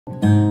I've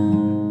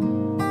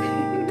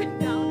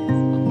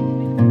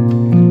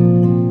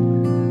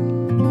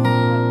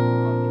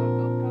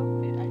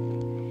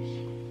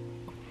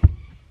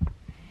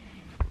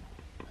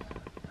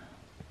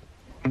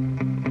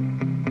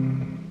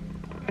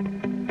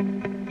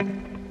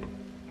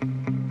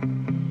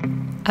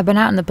been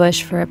out in the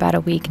bush for about a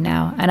week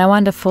now, and I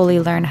wanted to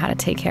fully learn how to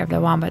take care of the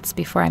wombats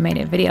before I made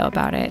a video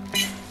about it.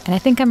 And I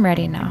think I'm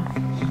ready now.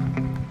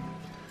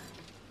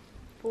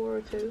 4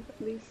 or 2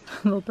 at least.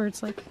 Little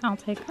bird's like, I'll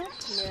take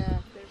that. Yeah.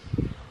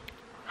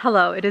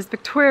 Hello, it is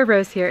Victoria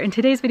Rose here, and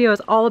today's video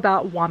is all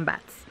about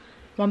wombats.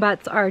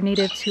 Wombats are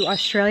native to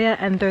Australia,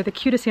 and they're the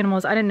cutest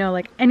animals. I didn't know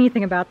like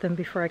anything about them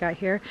before I got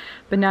here,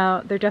 but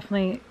now they're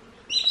definitely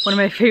one of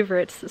my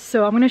favorites.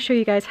 So I'm going to show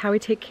you guys how we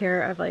take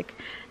care of like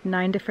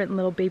 9 different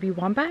little baby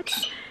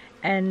wombats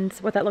and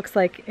what that looks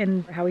like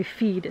and how we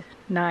feed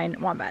 9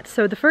 wombats.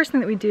 So the first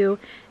thing that we do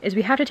is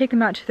we have to take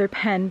them out to their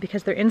pen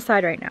because they're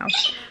inside right now.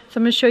 So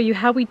I'm going to show you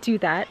how we do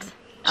that.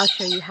 I'll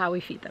show you how we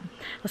feed them.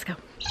 Let's go.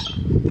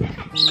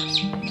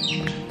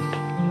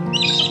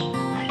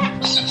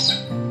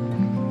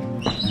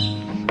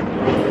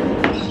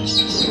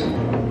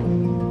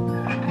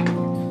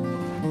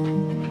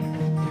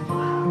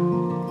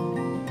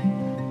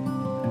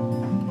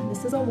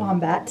 This is a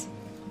wombat.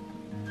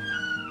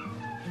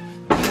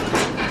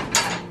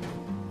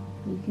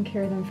 You can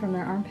carry them from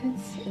their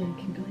armpits, or you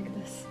can go like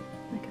this,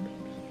 like a baby.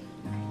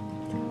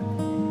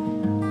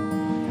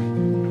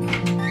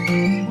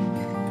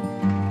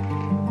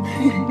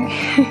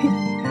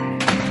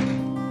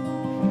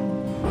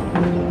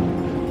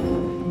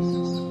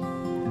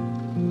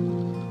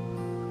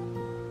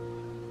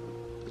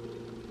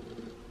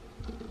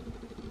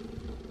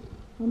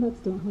 Wombats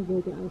don't have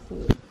very good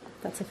eyesight.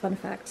 That's a fun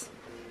fact.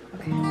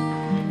 Okay.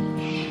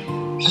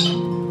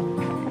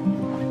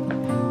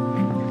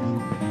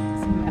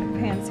 Some mad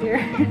pants here.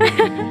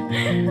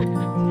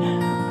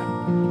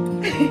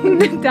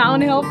 The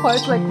downhill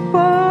part's like,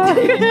 fuck!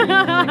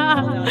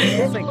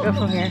 It's like, go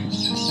from here.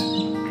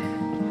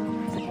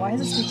 It's like, why is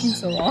this taking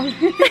so long?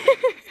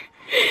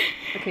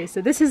 Okay,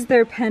 so this is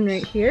their pen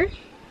right here.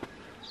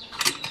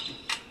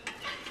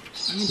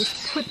 And you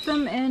just put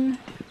them in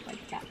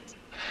like that.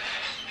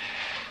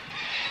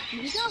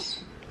 There you go.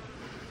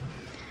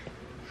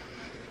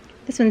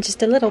 This one's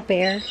just a little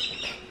bear.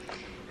 He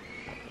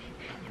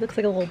looks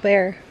like a little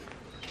bear.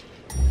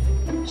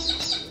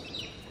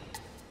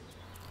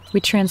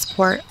 We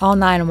transport all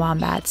 9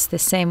 wombats the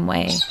same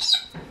way.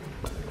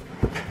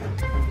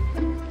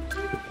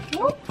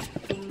 Oh.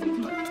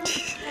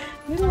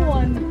 Little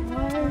one,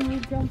 why are you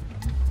jumping?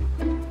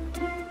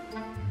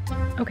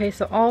 Okay,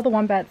 so all the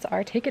wombats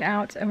are taken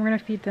out and we're gonna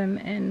feed them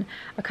in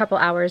a couple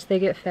hours. They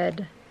get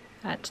fed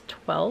at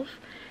 12.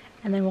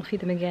 And then we'll feed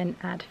them again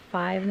at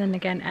 5 and then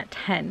again at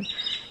 10. And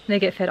they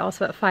get fed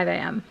also at 5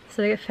 a.m.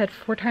 So they get fed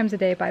 4 times a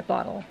day by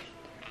bottle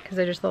because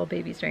they're just little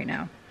babies right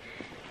now.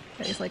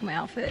 I just like my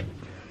outfit.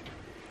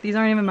 These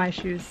aren't even my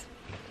shoes.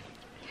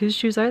 Whose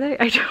shoes are they?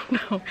 I don't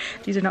know.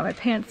 These are not my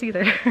pants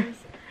either.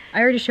 I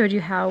already showed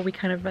you how we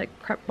kind of like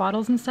prep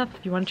bottles and stuff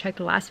if you want to check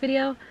the last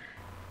video.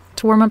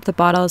 To warm up the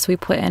bottles, we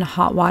put in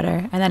hot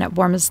water and then it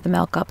warms the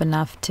milk up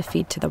enough to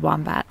feed to the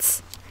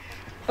wombats.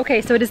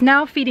 Okay, so it is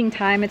now feeding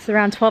time. It's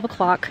around 12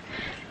 o'clock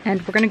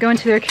and we're gonna go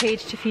into their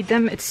cage to feed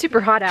them. It's super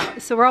hot out,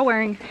 so we're all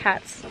wearing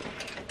hats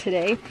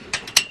today.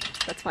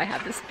 That's why I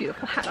have this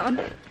beautiful hat on.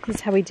 This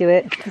is how we do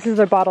it. This is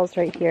their bottles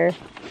right here.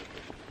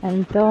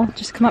 And they'll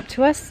just come up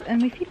to us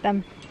and we feed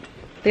them.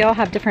 They all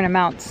have different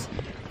amounts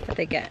that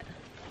they get.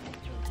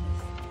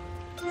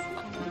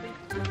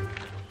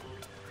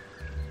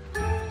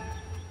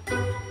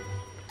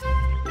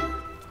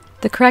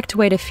 The correct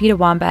way to feed a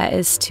wombat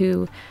is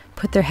to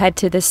put their head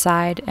to this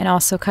side and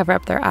also cover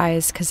up their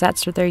eyes because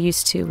that's what they're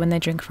used to when they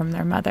drink from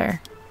their mother.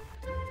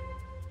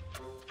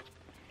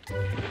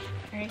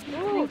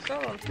 Oh,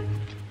 God.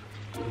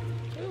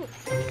 Oh,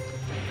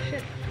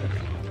 shit.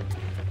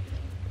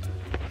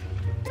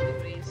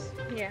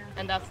 Yeah.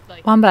 And that's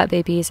like... Wombat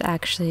babies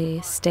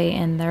actually stay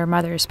in their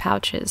mother's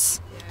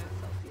pouches.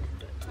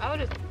 I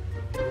don't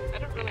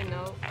really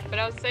know, but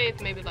I would say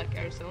it's maybe like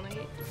Arizona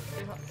heat.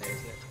 Pretty hot there,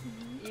 isn't it?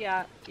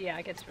 Yeah,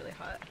 it gets really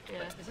hot.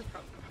 Yeah, this is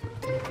probably...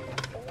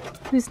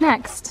 Who's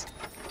next?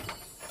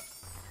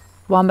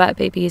 Wombat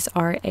babies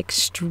are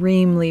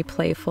extremely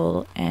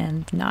playful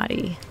and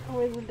naughty.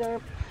 Always a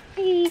derp.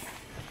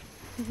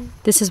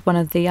 This is one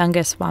of the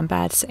youngest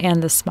wombats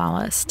and the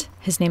smallest.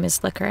 His name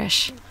is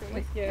Licorice.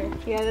 Yeah,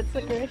 that's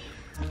Licorice.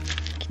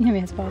 Can you hand me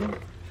his body?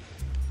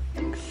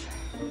 Thanks.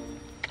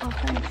 Oh,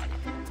 thanks.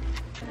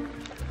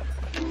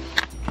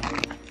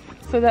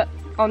 So that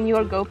on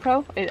your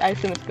GoPro, I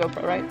assume it's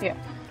GoPro, right? Yeah.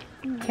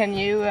 Can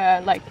you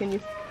can you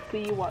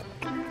see what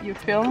you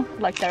film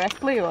like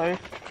directly or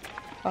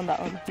on that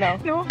one? No.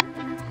 No.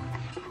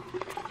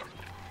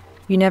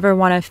 You never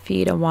want to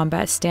feed a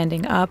wombat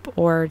standing up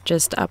or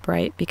just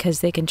upright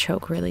because they can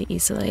choke really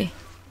easily.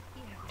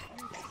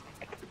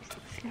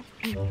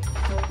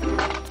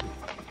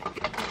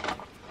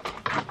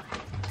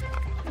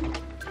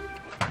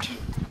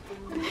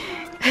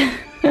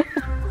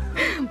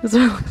 This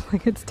one looks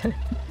like it's dead.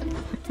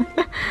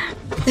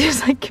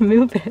 There's like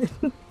move it.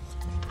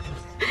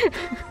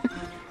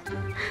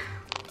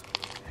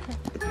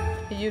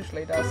 He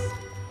usually does.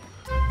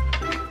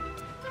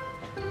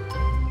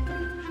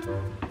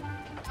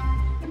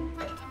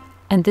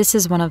 And this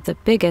is one of the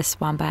biggest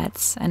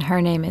wombats, and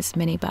her name is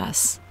Minnie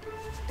Bus.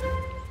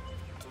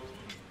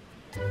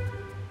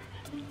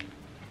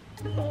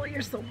 Oh,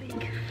 you're so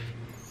big.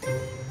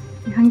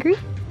 You hungry?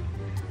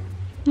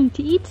 Need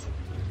to eat?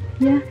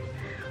 Yeah?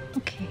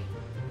 Okay.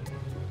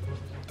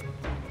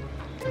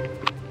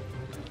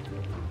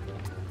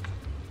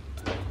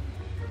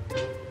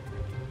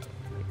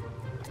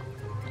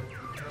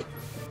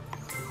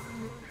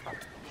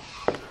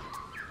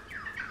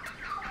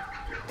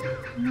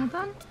 All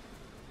done?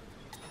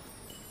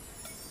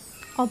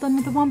 All done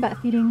with the wombat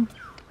feeding.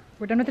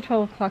 We're done with the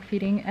 12 o'clock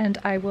feeding, and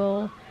I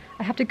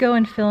have to go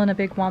and fill in a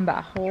big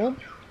wombat hole.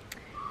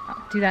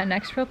 I'll do that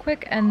next real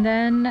quick, and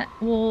then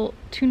we'll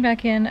tune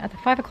back in at the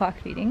 5 o'clock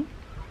feeding,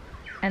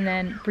 and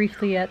then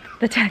briefly at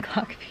the 10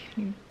 o'clock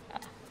feeding.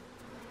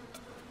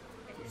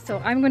 So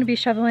I'm going to be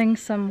shoveling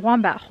some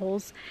wombat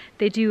holes.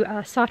 They do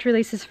soft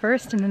releases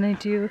first, and then they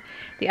do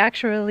the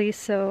actual release,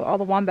 so all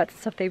the wombats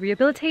and stuff they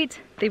rehabilitate,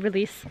 they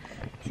release.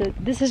 So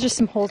this is just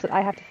some holes that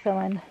I have to fill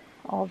in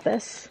all of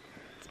this.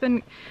 It's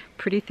been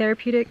pretty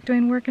therapeutic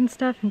doing work and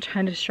stuff and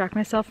trying to distract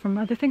myself from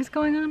other things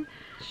going on.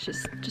 It's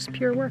just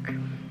pure work.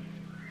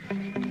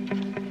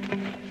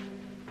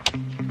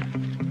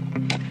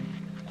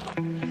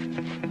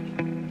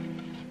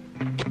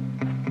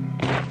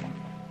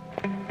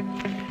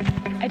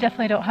 I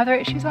definitely don't have the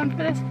right shoes on for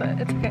this, but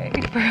it's okay.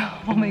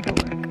 We'll make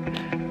it work.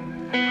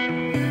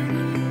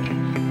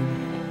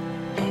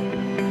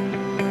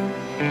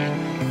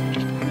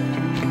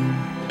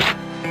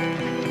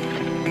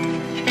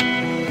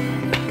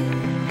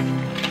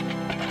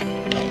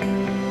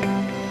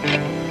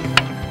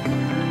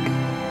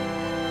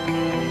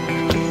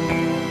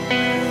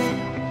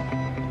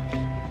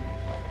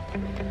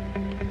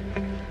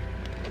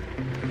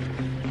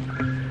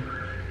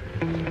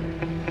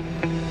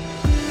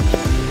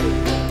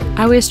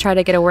 I always try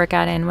to get a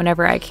workout in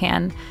whenever I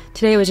can.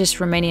 Today was just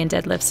Romanian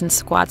deadlifts and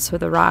squats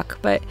with a rock,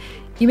 but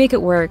you make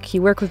it work.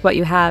 You work with what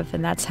you have,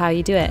 and that's how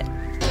you do it.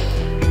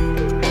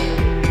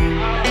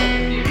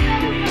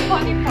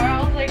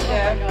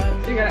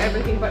 So you got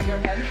everything but your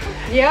head.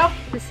 Yeah.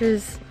 This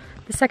is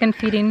the second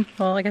feeding,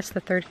 well, I guess the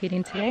third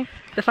feeding today.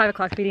 The 5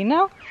 o'clock feeding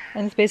now,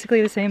 and it's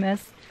basically the same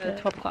as the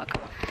 12 o'clock.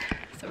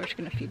 So we're just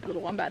gonna feed the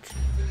little wombats.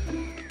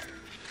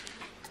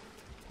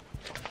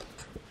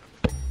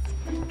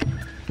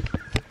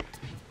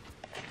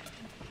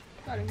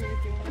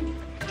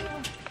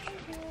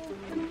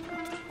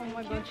 Oh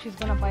my god, she's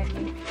gonna bite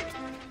me.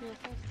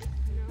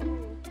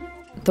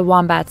 The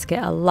wombats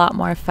get a lot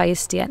more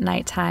feisty at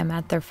nighttime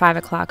at their 5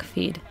 o'clock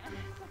feed.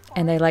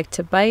 And they like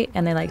to bite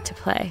and they like to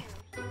play.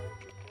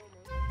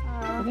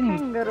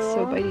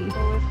 So bitey.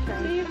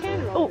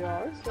 Oh,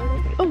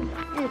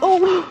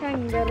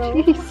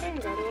 Jeez.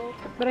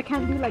 but I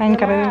can't do like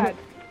Kangaroo. that.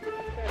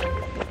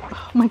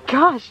 Oh my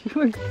gosh,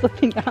 you are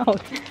flipping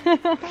out.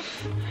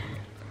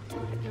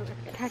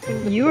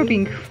 You are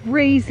being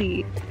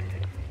crazy.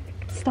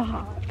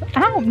 Stop.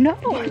 Ow, no.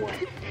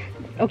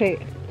 Okay,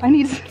 I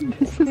need to.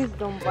 Please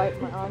don't bite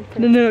my arm.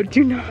 No,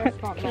 do not.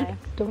 That's not nice.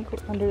 Don't go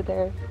under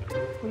there.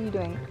 What are you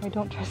doing? I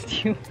don't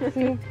trust you.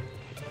 See?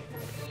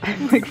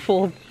 I'm like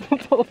full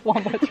of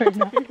wombats right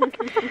now.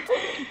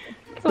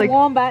 It's like a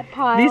wombat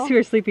pile. These two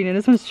are sleeping and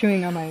this one's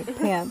chewing on my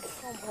pants.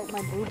 Don't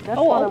bite my boob. That's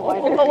not a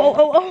bite.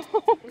 Oh.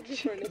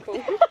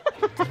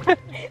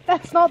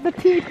 That's not the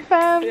teeth,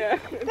 fam. Yeah.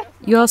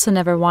 You also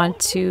never want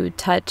to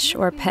touch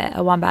or pet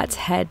a wombat's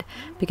head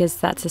because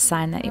that's a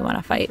sign that you want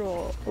to fight.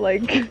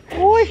 Like,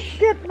 Oh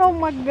shit, oh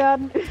my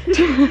god.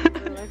 you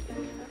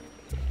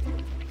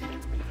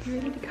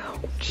ready to go?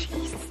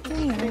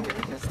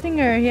 Jeez.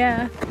 Stinger,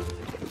 yeah.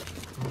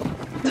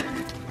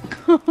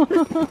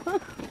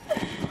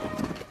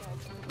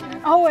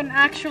 Oh, an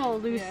actual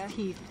loose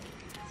teeth.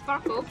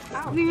 Sparkle.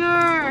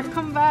 Stinger,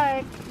 come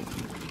back.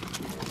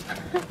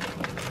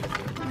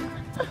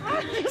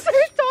 So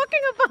you're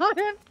talking about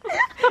him.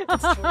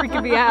 It's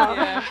freaking me out.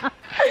 Yeah.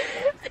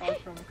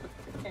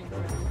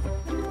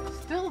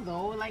 Still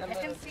though, like I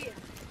can see it.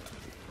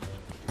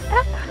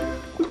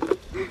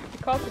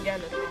 It calls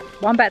again.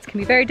 Wombats can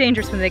be very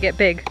dangerous when they get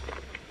big.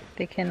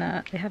 They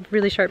can, they have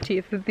really sharp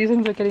teeth. These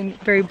ones are getting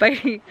very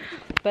bitey.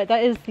 But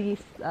that is the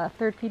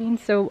third feeding,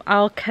 so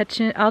I'll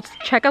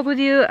check up with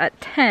you at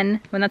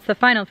 10 when that's the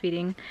final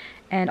feeding,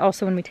 and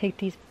also when we take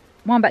these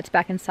wombats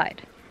back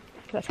inside.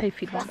 That's how you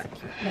feed wombats.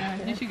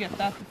 Yeah, you should get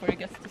that before he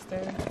gets to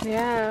stare.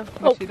 Yeah.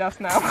 Which he does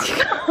now.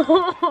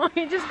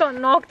 He just got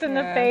knocked in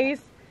the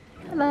face.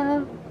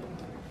 Hello.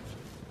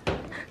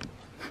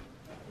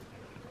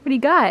 What do you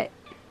got?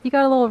 You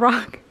got a little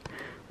rock.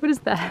 What is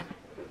that?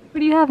 What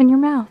do you have in your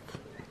mouth?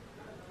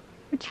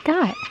 What you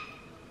got?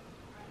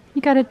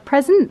 You got a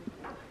present?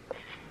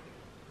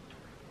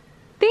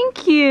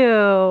 Thank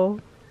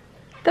you.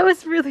 That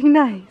was really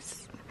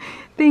nice.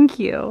 Thank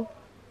you.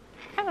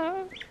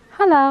 Hello.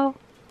 Hello.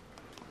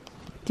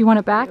 Do you want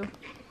it back?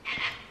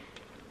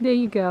 There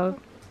you go.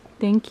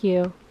 Thank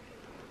you.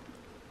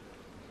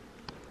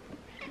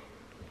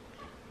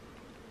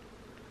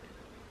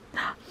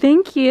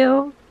 Thank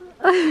you.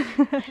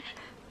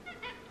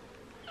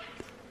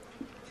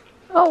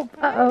 Oh,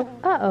 uh-oh,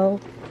 uh-oh.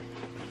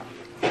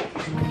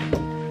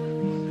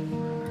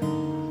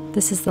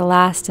 This is the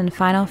last and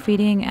final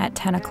feeding at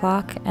 10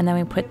 o'clock, and then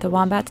we put the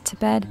wombats to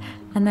bed,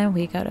 and then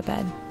we go to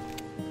bed.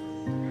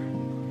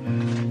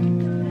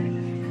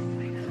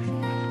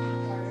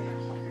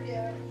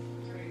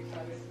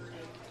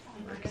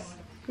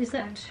 Is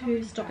that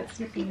to stop it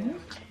slipping?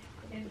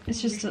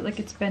 It's just like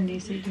it's bendy,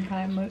 so you can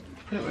kind of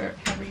put it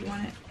wherever you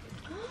want it.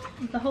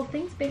 Oh, the whole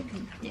thing's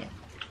bendy. Yeah.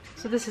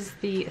 So this is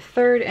the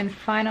fourth and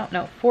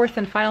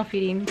final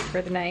feeding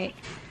for the night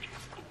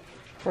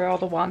for all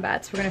the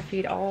wombats. We're gonna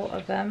feed all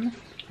of them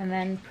and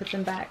then put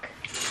them back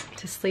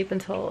to sleep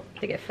until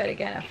they get fed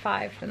again at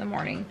 5 in the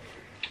morning.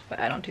 But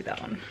I don't do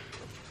that one.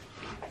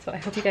 So I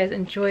hope you guys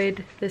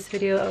enjoyed this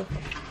video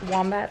of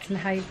wombats and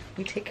how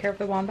we take care of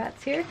the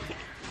wombats here.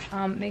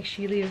 Make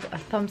sure you leave a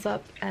thumbs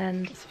up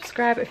and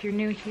subscribe if you're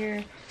new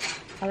here.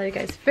 I love you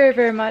guys very,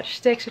 very much.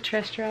 Stay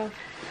extraterrestrial,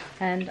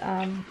 and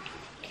I'll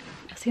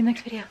see you in the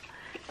next video.